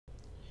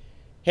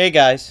Hey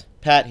guys,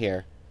 Pat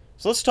here.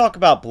 So let's talk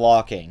about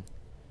blocking.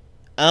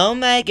 Oh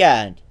my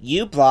god,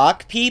 you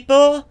block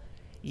people?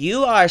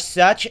 You are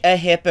such a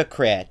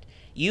hypocrite.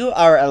 You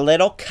are a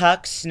little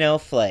cuck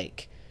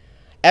snowflake.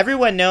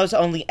 Everyone knows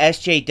only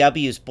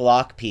SJWs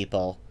block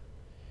people.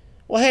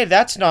 Well, hey,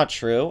 that's not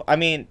true. I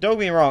mean, don't get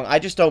me wrong, I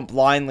just don't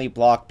blindly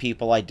block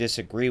people I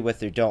disagree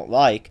with or don't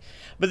like.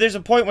 But there's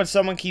a point when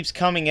someone keeps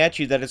coming at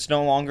you that it's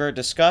no longer a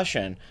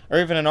discussion,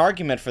 or even an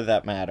argument for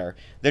that matter.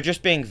 They're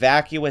just being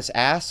vacuous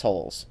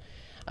assholes.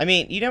 I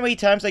mean, you know how many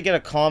times I get a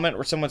comment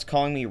where someone's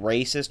calling me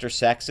racist or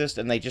sexist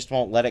and they just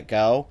won't let it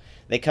go?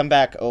 They come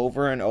back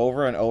over and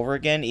over and over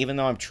again, even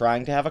though I'm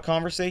trying to have a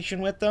conversation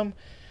with them?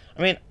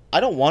 I mean, I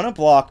don't want to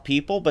block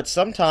people, but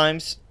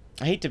sometimes,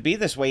 I hate to be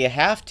this way, you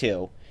have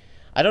to.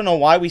 I don't know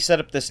why we set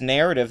up this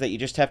narrative that you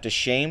just have to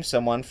shame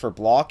someone for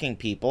blocking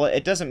people.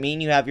 It doesn't mean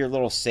you have your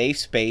little safe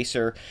space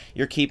or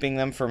you're keeping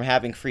them from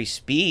having free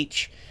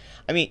speech.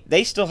 I mean,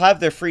 they still have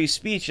their free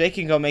speech. They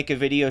can go make a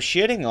video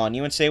shitting on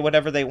you and say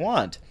whatever they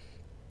want.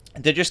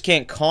 They just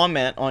can't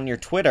comment on your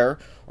Twitter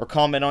or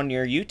comment on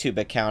your YouTube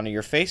account or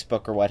your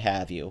Facebook or what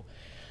have you.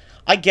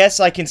 I guess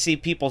I can see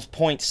people's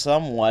points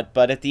somewhat,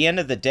 but at the end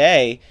of the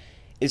day,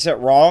 is it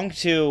wrong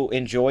to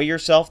enjoy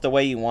yourself the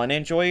way you want to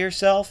enjoy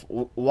yourself?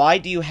 Why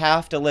do you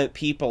have to let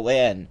people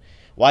in?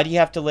 Why do you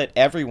have to let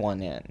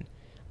everyone in?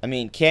 I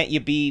mean, can't you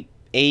be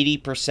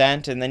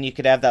 80% and then you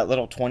could have that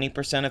little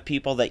 20% of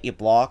people that you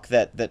block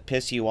that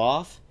piss you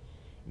off?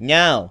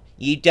 No,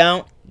 you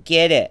don't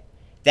get it.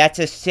 That's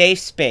a safe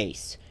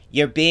space.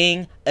 You're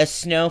being a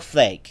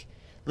snowflake.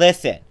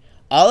 Listen,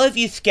 all of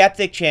you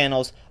skeptic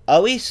channels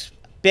always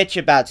bitch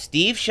about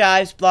Steve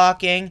Shives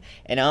blocking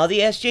and all the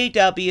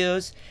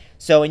SJWs.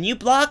 So when you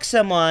block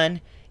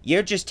someone,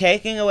 you're just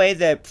taking away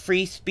their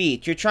free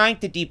speech. You're trying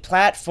to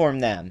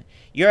deplatform them.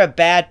 You're a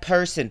bad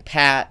person,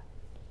 Pat.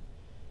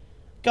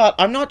 God,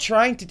 I'm not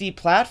trying to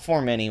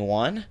deplatform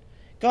anyone.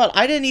 God,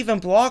 I didn't even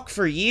block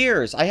for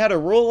years. I had a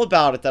rule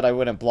about it that I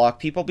wouldn't block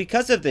people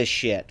because of this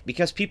shit.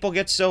 Because people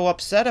get so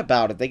upset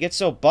about it. They get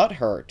so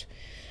butthurt.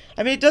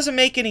 I mean, it doesn't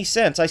make any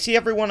sense. I see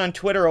everyone on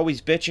Twitter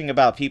always bitching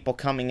about people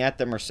coming at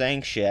them or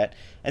saying shit,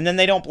 and then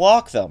they don't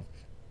block them.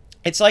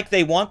 It's like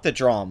they want the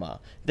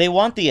drama. They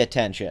want the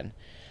attention.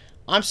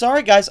 I'm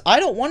sorry, guys. I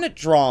don't want a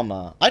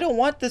drama. I don't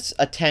want this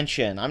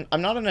attention.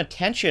 I'm not an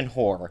attention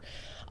whore.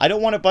 I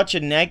don't want a bunch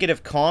of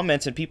negative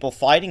comments and people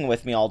fighting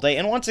with me all day.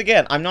 And once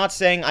again, I'm not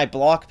saying I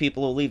block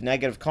people who leave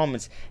negative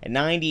comments. And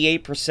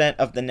 98%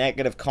 of the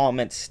negative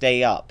comments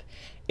stay up.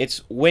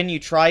 It's when you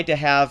try to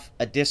have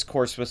a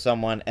discourse with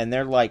someone and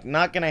they're like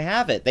not gonna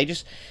have it.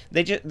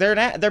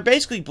 They're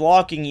basically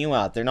blocking you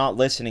out. They're not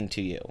listening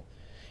to you.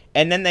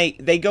 And then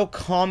they go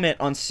comment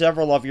on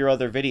several of your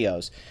other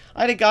videos.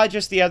 I had a guy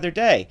just the other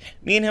day.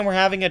 Me and him were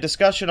having a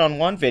discussion on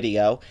one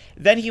video.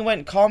 Then he went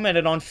and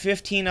commented on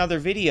 15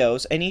 other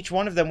videos, and each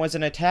one of them was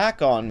an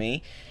attack on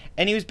me.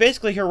 And he was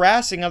basically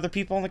harassing other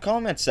people in the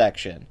comment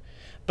section.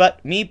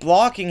 But me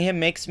blocking him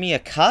makes me a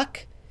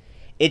cuck?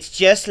 It's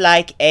just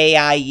like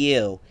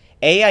AIU.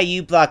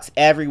 AIU blocks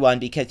everyone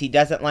because he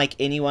doesn't like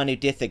anyone who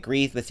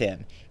disagrees with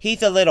him.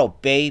 He's a little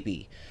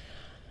baby.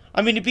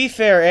 I mean, to be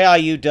fair,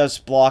 AIU does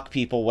block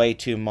people way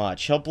too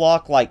much. He'll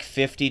block like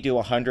 50 to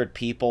 100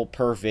 people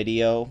per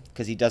video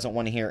because he doesn't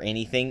want to hear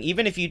anything.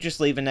 Even if you just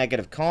leave a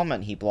negative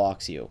comment, he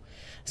blocks you.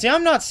 See,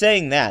 I'm not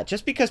saying that.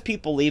 Just because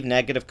people leave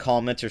negative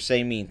comments or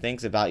say mean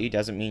things about you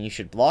doesn't mean you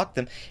should block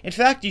them. In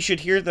fact, you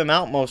should hear them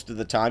out most of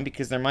the time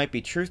because there might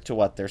be truth to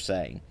what they're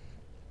saying.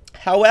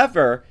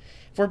 However,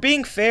 if we're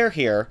being fair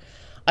here,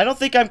 I don't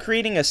think I'm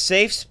creating a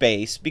safe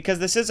space because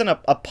this isn't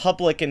a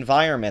public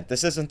environment.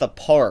 This isn't the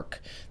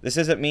park. This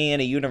isn't me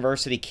in a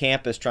university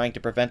campus trying to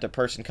prevent a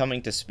person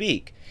coming to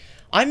speak.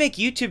 I make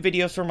YouTube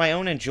videos for my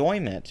own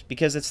enjoyment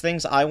because it's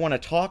things I want to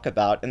talk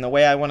about and the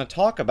way I want to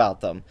talk about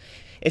them.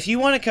 If you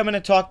want to come in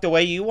and talk the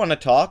way you want to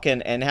talk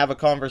and have a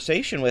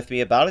conversation with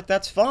me about it,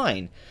 that's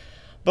fine.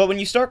 But when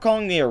you start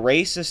calling me a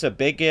racist, a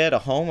bigot, a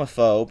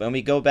homophobe, and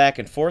we go back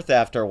and forth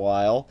after a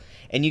while,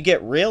 and you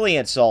get really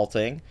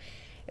insulting,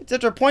 there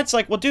are points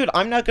like, well, dude,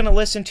 I'm not going to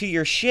listen to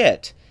your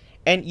shit.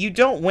 And you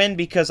don't win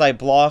because I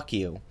block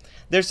you.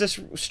 There's this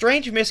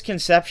strange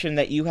misconception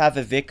that you have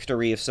a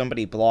victory if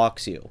somebody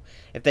blocks you.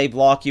 If they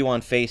block you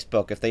on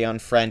Facebook, if they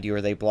unfriend you,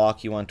 or they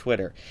block you on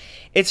Twitter.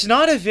 It's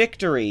not a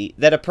victory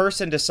that a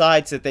person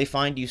decides that they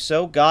find you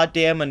so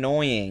goddamn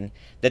annoying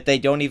that they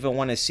don't even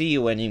want to see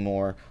you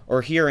anymore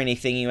or hear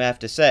anything you have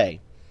to say.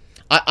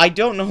 I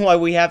don't know why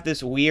we have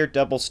this weird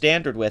double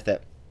standard with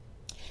it.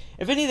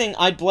 If anything,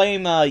 I'd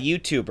blame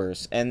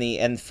YouTubers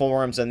and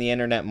forums and the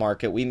internet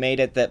market. We made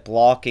it that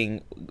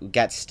blocking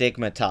got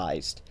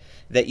stigmatized.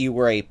 That you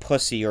were a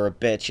pussy or a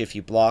bitch if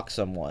you block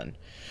someone.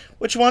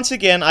 Which, once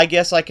again, I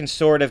guess I can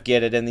sort of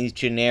get it in these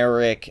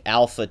generic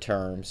alpha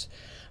terms.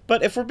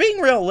 But if we're being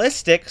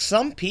realistic,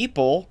 some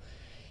people,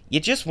 you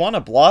just want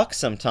to block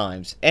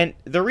sometimes. And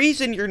the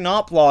reason you're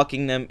not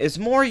blocking them is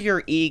more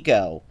your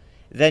ego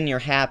than your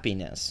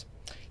happiness.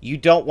 You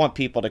don't want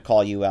people to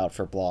call you out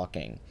for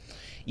blocking.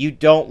 You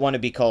don't want to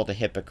be called a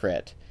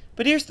hypocrite.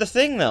 But here's the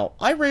thing, though.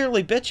 I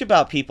rarely bitch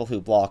about people who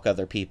block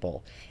other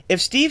people.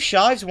 If Steve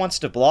Shives wants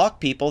to block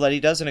people that he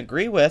doesn't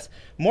agree with,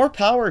 more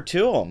power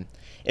to him.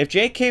 If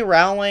J.K.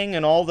 Rowling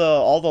and all the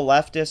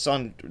leftists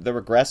on the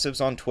regressives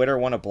on Twitter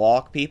want to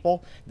block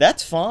people,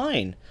 that's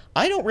fine.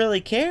 I don't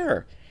really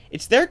care.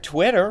 It's their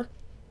Twitter.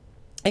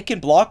 It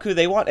can block who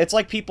they want. It's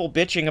like people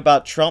bitching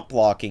about Trump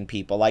blocking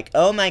people. Like,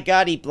 oh my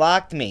god, he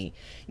blocked me.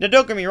 Now,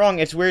 don't get me wrong.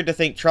 It's weird to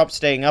think Trump's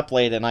staying up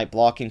late at night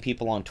blocking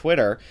people on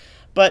Twitter.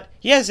 But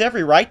he has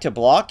every right to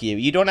block you.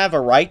 You don't have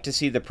a right to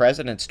see the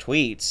president's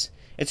tweets.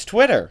 It's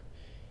Twitter.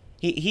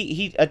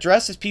 He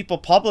addresses people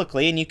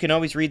publicly, and you can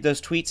always read those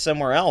tweets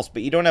somewhere else.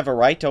 But you don't have a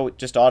right to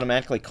just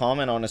automatically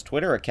comment on his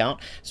Twitter account,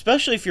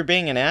 especially if you're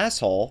being an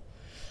asshole.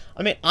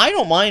 I mean, I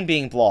don't mind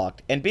being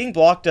blocked, and being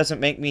blocked doesn't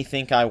make me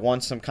think I won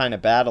some kind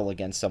of battle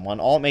against someone.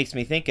 All it makes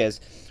me think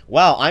is,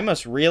 wow, I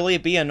must really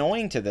be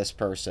annoying to this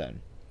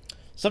person.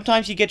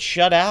 Sometimes you get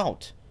shut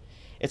out.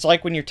 It's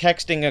like when you're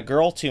texting a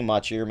girl too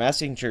much or your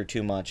messenger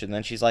too much, and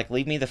then she's like,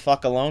 leave me the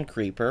fuck alone,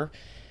 creeper.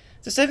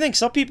 It's the same thing.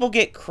 Some people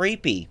get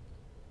creepy.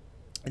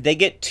 They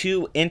get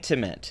too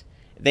intimate.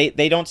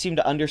 They don't seem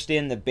to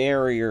understand the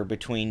barrier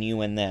between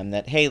you and them.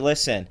 That, hey,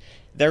 listen,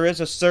 there is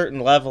a certain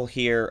level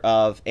here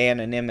of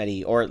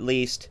anonymity, or at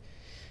least,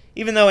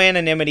 even though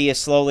anonymity is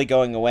slowly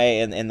going away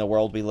in the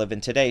world we live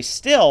in today,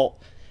 still,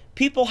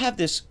 people have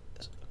this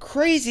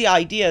crazy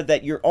idea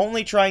that you're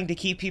only trying to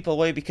keep people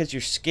away because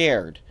you're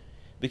scared,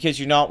 because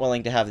you're not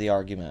willing to have the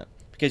argument,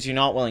 because you're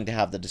not willing to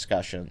have the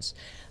discussions.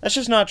 That's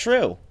just not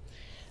true.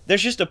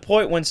 There's just a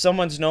point when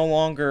someone's no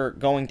longer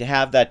going to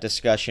have that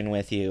discussion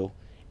with you,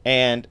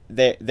 and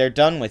they're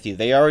done with you.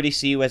 They already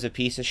see you as a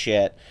piece of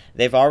shit.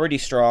 They've already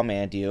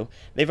strawmanned you.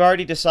 They've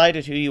already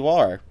decided who you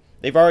are.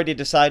 They've already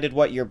decided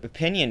what your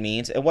opinion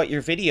means and what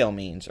your video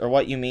means, or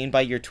what you mean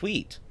by your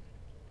tweet.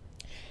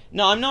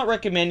 No, I'm not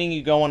recommending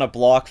you go on a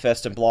block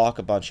fest and block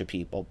a bunch of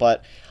people,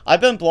 but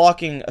I've been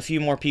blocking a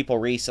few more people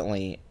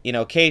recently. You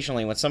know,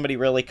 occasionally when somebody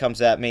really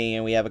comes at me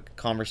and we have a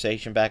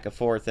conversation back and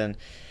forth, and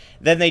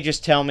then they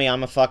just tell me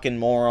I'm a fucking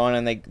moron,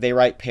 and they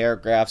write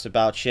paragraphs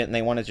about shit, and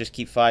they want to just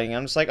keep fighting.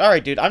 I'm just like,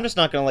 alright, dude, I'm just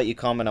not going to let you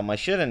comment on my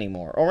shit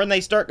anymore. Or when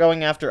they start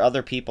going after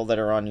other people that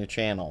are on your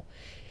channel.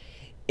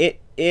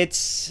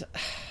 It's...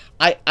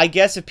 I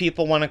guess if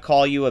people want to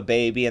call you a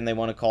baby and they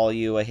want to call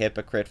you a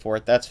hypocrite for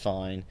it, that's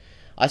fine.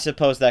 I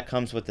suppose that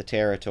comes with the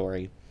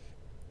territory.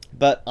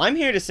 But I'm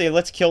here to say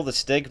let's kill the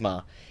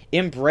stigma.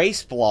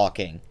 Embrace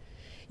blocking.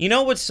 You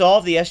know what would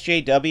solve the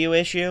SJW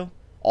issue?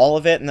 All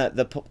of it, and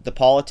the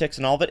politics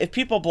and all of it? If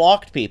people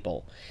blocked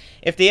people.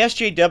 If the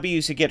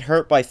SJWs who get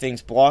hurt by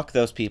things block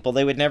those people,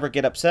 they would never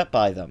get upset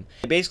by them.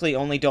 They basically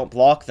only don't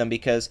block them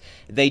because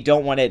they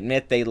don't want to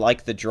admit they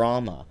like the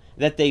drama.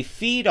 That they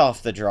feed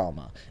off the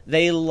drama.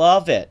 They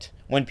love it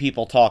when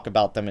people talk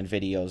about them in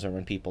videos or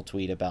when people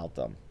tweet about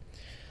them.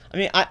 I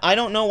mean, I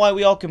don't know why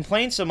we all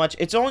complain so much.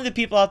 It's only the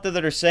people out there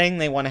that are saying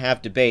they want to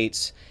have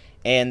debates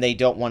and they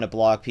don't want to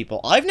block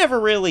people. I've never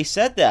really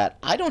said that.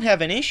 I don't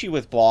have an issue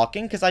with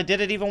blocking because I did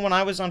it even when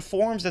I was on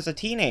forums as a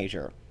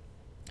teenager.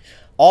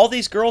 All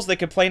these girls that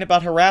complain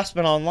about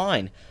harassment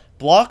online,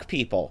 block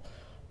people.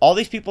 All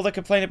these people that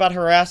complain about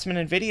harassment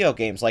in video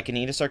games, like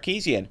Anita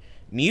Sarkeesian,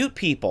 mute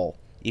people.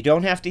 You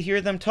don't have to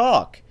hear them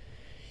talk.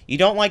 You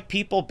don't like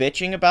people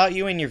bitching about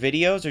you in your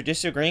videos or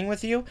disagreeing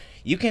with you?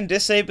 You can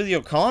disable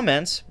your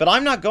comments, but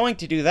I'm not going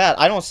to do that.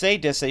 I don't say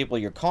disable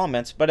your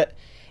comments, but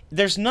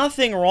there's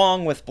nothing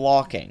wrong with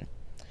blocking.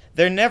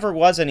 There never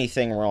was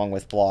anything wrong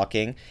with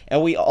blocking,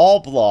 and we all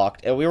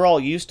blocked, and we were all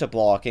used to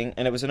blocking,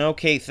 and it was an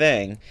okay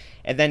thing.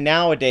 And then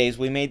nowadays,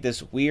 we made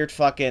this weird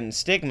fucking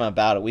stigma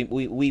about it.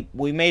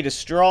 We made a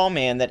straw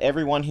man that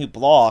everyone who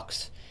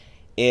blocks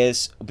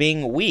is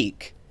being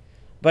weak.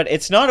 But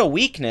it's not a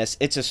weakness,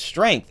 it's a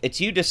strength.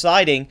 It's you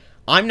deciding,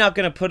 I'm not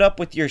going to put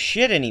up with your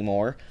shit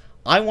anymore.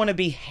 I want to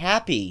be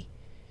happy.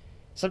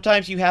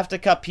 Sometimes you have to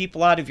cut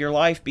people out of your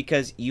life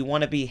because you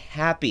want to be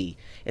happy.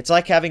 It's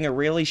like having a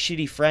really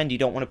shitty friend you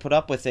don't want to put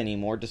up with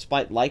anymore,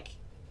 despite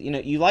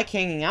you like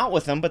hanging out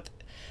with them, but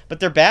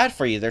they're bad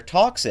for you. They're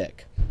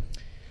toxic.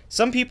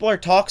 Some people are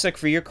toxic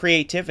for your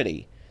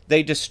creativity.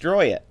 They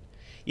destroy it.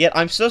 Yet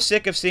I'm so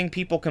sick of seeing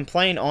people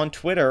complain on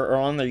Twitter or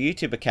on their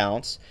YouTube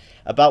accounts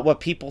about what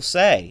people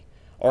say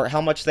or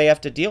how much they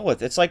have to deal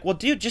with. It's like, well,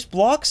 dude, just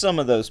block some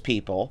of those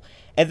people,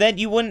 and then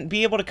you wouldn't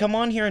be able to come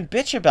on here and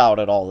bitch about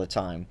it all the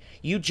time.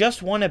 You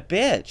just want to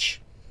bitch.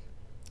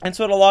 That's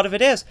what a lot of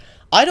it is.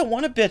 I don't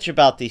want to bitch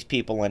about these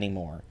people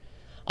anymore.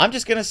 I'm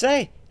just going to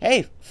say,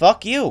 hey,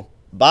 fuck you.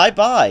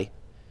 Bye-bye.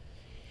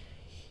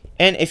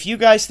 And if you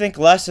guys think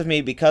less of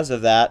me because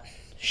of that,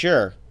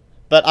 sure.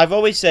 But I've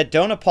always said,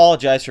 don't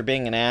apologize for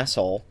being an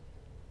asshole.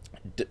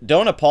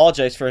 Don't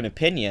apologize for an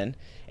opinion.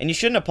 And you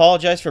shouldn't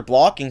apologize for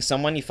blocking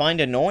someone you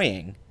find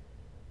annoying.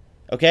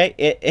 Okay?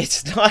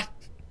 It's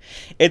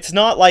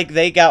not like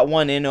they got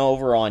one in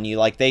over on you,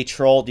 like they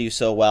trolled you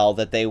so well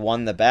that they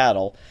won the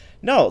battle.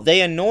 No, they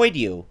annoyed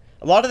you.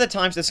 A lot of the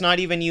times it's not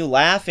even you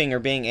laughing or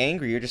being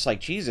angry. You're just like,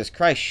 Jesus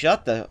Christ,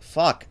 shut the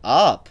fuck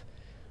up.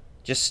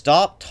 Just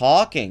stop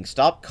talking,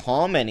 stop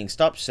commenting,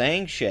 stop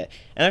saying shit.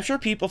 And I'm sure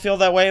people feel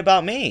that way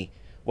about me.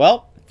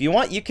 Well, if you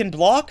want, you can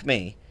block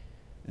me.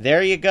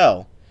 There you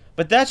go.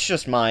 But that's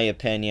just my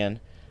opinion.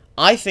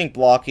 I think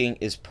blocking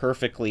is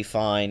perfectly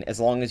fine as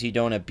long as you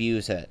don't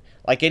abuse it.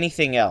 Like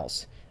anything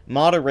else,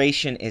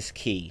 moderation is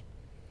key.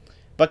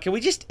 But can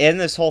we just end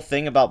this whole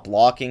thing about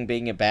blocking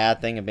being a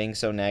bad thing and being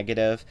so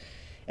negative?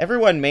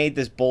 Everyone made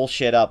this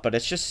bullshit up, but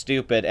it's just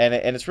stupid, and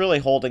it's really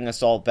holding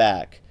us all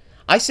back.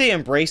 I say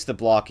embrace the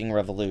blocking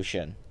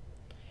revolution.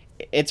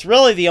 It's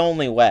really the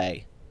only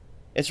way.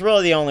 It's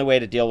really the only way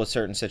to deal with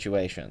certain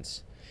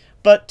situations.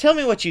 But tell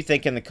me what you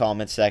think in the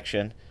comments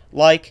section.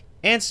 Like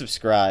and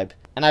subscribe.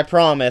 And I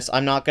promise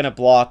I'm not going to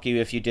block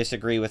you if you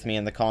disagree with me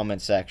in the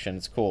comments section.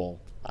 It's cool.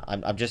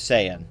 I'm just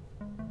saying.